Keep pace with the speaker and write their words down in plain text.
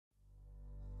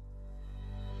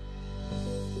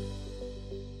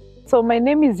So my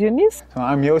name is Eunice. So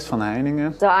I'm Joost van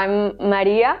Heiningen. So I'm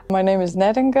Maria. My name is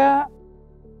Neringa.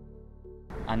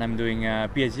 And I'm doing a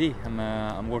PhD.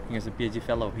 I'm working as a PhD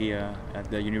fellow here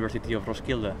at the University of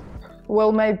Roskilde.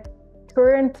 Well, my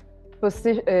current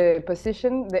position,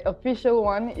 the official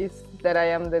one, is that I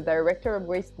am the Director of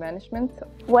Waste Management.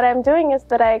 What I'm doing is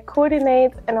that I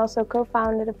coordinate and also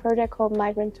co-founded a project called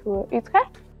Migrant to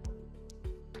Utrecht.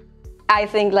 I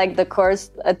think like the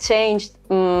course changed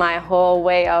my whole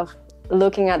way of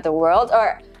looking at the world,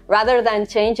 or rather than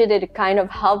change it, it kind of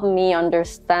helped me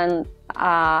understand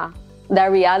the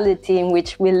reality in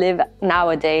which we live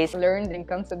nowadays. Learned in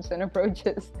concepts and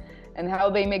approaches and how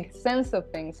they make sense of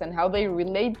things and how they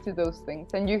relate to those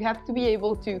things. And you have to be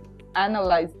able to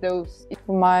analyze those.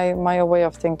 My way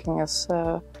of thinking is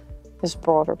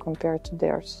broader compared to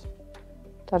theirs.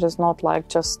 That is not like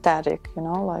just static, you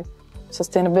know, like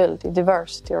sustainability,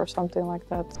 diversity or something like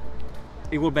that.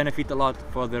 It will benefit a lot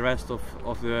for the rest of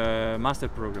the master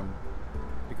program,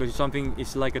 because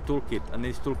it's like a toolkit, and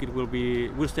this toolkit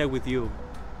will stay with you.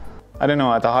 I don't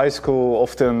know, at the high school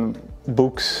often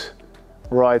books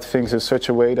write things in such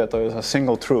a way that there is a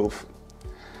single truth.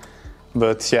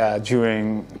 But yeah,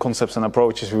 during concepts and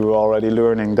approaches we were already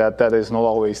learning that that is not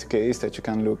always the case, that you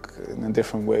can look in a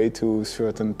different way to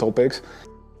certain topics.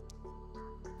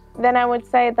 Then I would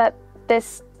say that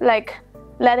this like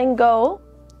letting go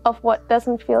of what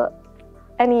doesn't feel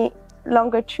any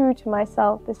longer true to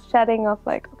myself, this shedding of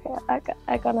like, okay,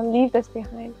 I gotta leave this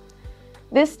behind.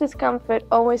 This discomfort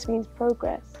always means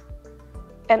progress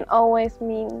and always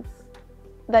means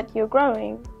that you're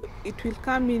growing. It will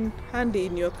come in handy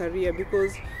in your career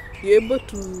because you're able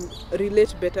to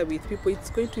relate better with people. It's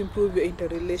going to improve your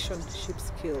interrelationship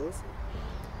skills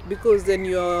because then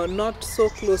you're not so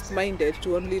closed-minded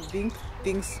to only think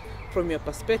things from your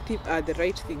perspective are the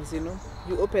right things, you know.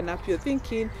 You open up your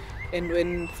thinking, and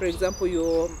when, for example,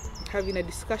 you're having a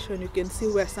discussion, you can see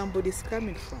where somebody's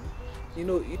coming from. You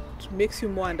know, it makes you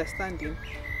more understanding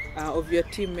of your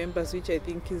team members, which I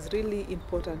think is really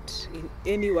important in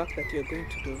any work that you're going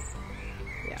to do.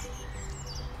 Yeah.